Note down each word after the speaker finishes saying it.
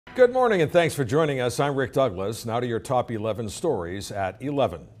Good morning and thanks for joining us. I'm Rick Douglas. Now to your top 11 stories at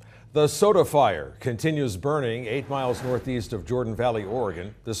 11. The Soda Fire continues burning 8 miles northeast of Jordan Valley,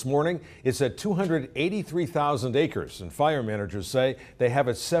 Oregon. This morning, it's at 283,000 acres, and fire managers say they have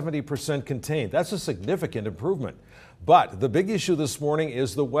it 70% contained. That's a significant improvement. But the big issue this morning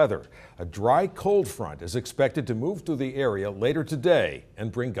is the weather. A dry cold front is expected to move through the area later today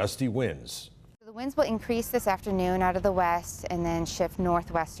and bring gusty winds. The winds will increase this afternoon out of the west and then shift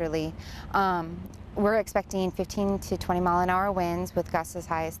northwesterly. We're expecting 15 to 20 mile an hour winds with gusts as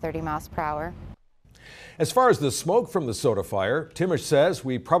high as 30 miles per hour. As far as the smoke from the Soda Fire, Timish says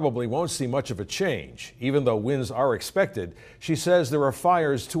we probably won't see much of a change. Even though winds are expected, she says there are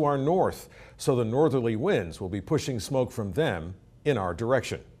fires to our north, so the northerly winds will be pushing smoke from them in our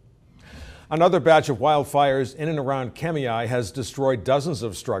direction. Another batch of wildfires in and around Kamiah has destroyed dozens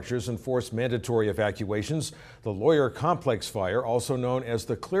of structures and forced mandatory evacuations. The Lawyer Complex fire, also known as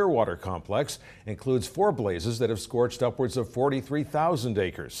the Clearwater Complex, includes 4 blazes that have scorched upwards of 43,000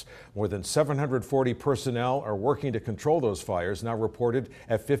 acres. More than 740 personnel are working to control those fires, now reported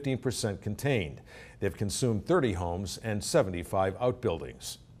at 15% contained. They've consumed 30 homes and 75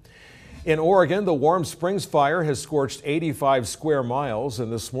 outbuildings. In Oregon, the Warm Springs fire has scorched 85 square miles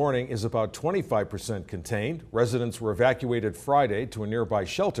and this morning is about 25% contained. Residents were evacuated Friday to a nearby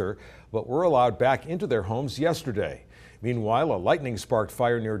shelter, but were allowed back into their homes yesterday. Meanwhile, a lightning-sparked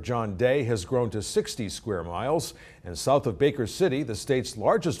fire near John Day has grown to 60 square miles. And south of Baker City, the state's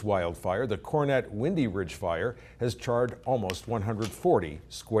largest wildfire, the Cornet Windy Ridge fire, has charred almost 140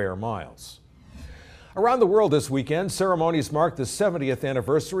 square miles. Around the world this weekend, ceremonies marked the 70th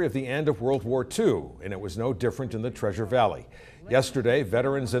anniversary of the end of World War II, and it was no different in the Treasure Valley. Yesterday,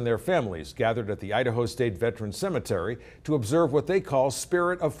 veterans and their families gathered at the Idaho State Veterans Cemetery to observe what they call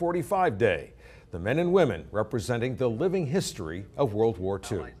Spirit of 45 Day, the men and women representing the living history of World War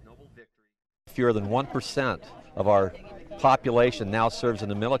II. Fewer than 1% of our population now serves in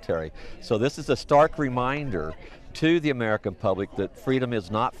the military, so this is a stark reminder to the American public that freedom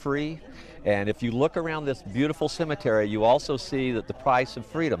is not free. And if you look around this beautiful cemetery, you also see that the price of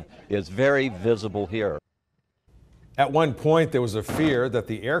freedom is very visible here. At one point, there was a fear that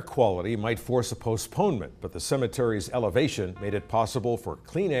the air quality might force a postponement, but the cemetery's elevation made it possible for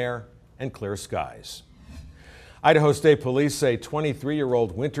clean air and clear skies. Idaho State Police say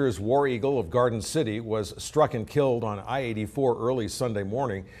 23-year-old Winters War Eagle of Garden City was struck and killed on I-84 early Sunday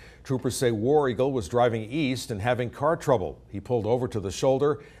morning. Troopers say War Eagle was driving east and having car trouble. He pulled over to the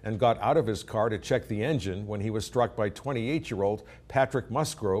shoulder and got out of his car to check the engine when he was struck by 28-year-old Patrick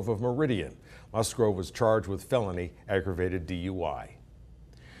Musgrove of Meridian. Musgrove was charged with felony aggravated DUI.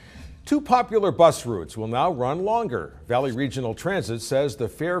 2 popular bus routes will now run longer. Valley Regional Transit says the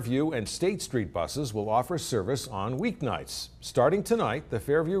Fairview and State Street buses will offer service on weeknights. Starting tonight, the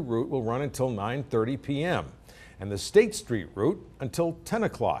Fairview route will run until 9:30 p.m. and the State Street route until 10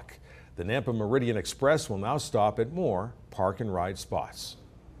 o'clock. The Nampa Meridian Express will now stop at more park and ride spots.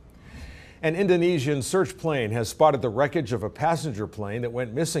 An Indonesian search plane has spotted the wreckage of a passenger plane that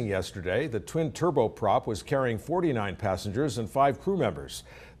went missing yesterday. The twin turboprop was carrying 49 passengers and 5 crew members.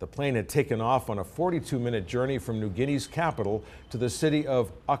 The plane had taken off on a 42-minute journey from New Guinea's capital to the city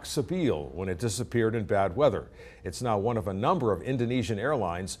of Oxabil when it disappeared in bad weather. It's now one of a number of Indonesian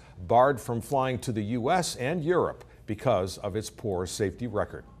airlines barred from flying to the U.S. and Europe because of its poor safety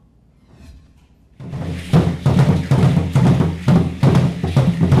record.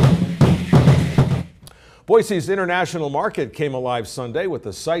 Boise's International Market came alive Sunday with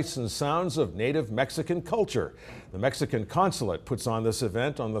the sights and sounds of native Mexican culture. The Mexican Consulate puts on this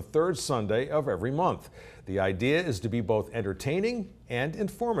event on the 3rd Sunday of every month. The idea is to be both entertaining and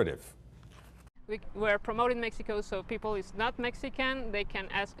informative. We're promoting Mexico, so people is not Mexican, they can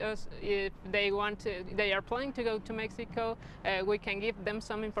ask us if they are planning to go to Mexico. We can give them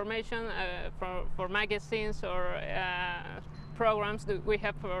some information for magazines or programs that we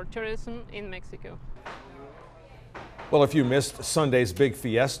have for tourism in Mexico. Well, if you missed Sunday's big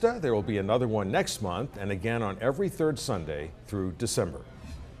fiesta, there will be another one next month and again on every 3rd Sunday through December.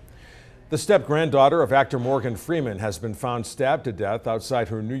 The step-granddaughter of actor Morgan Freeman has been found stabbed to death outside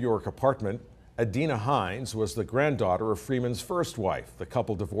her New York apartment. Adina Hines was the granddaughter of Freeman's first wife. The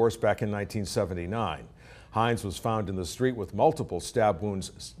couple divorced back in 1979. Hines was found in the street with multiple stab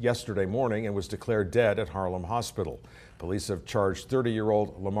wounds yesterday morning and was declared dead at Harlem Hospital. Police have charged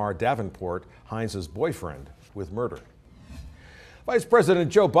 30-year-old Lamar Davenport, Hines' boyfriend, with murder. Vice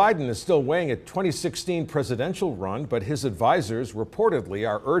President Joe Biden is still weighing a 2016 presidential run, but his advisors reportedly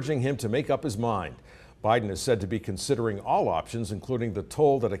are urging him to make up his mind. Biden is said to be considering all options, including the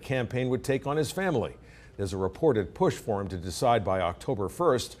toll that a campaign would take on his family. There's a reported push for him to decide by October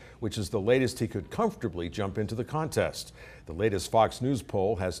 1st, which is the latest he could comfortably jump into the contest. The latest Fox News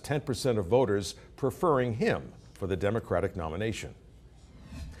poll has 10% of voters preferring him for the Democratic nomination.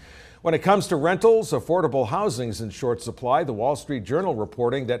 When it comes to rentals, affordable housing is in short supply. The Wall Street Journal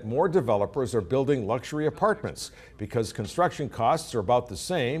reporting that more developers are building luxury apartments because construction costs are about the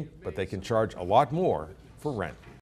same, but they can charge a lot more for rent.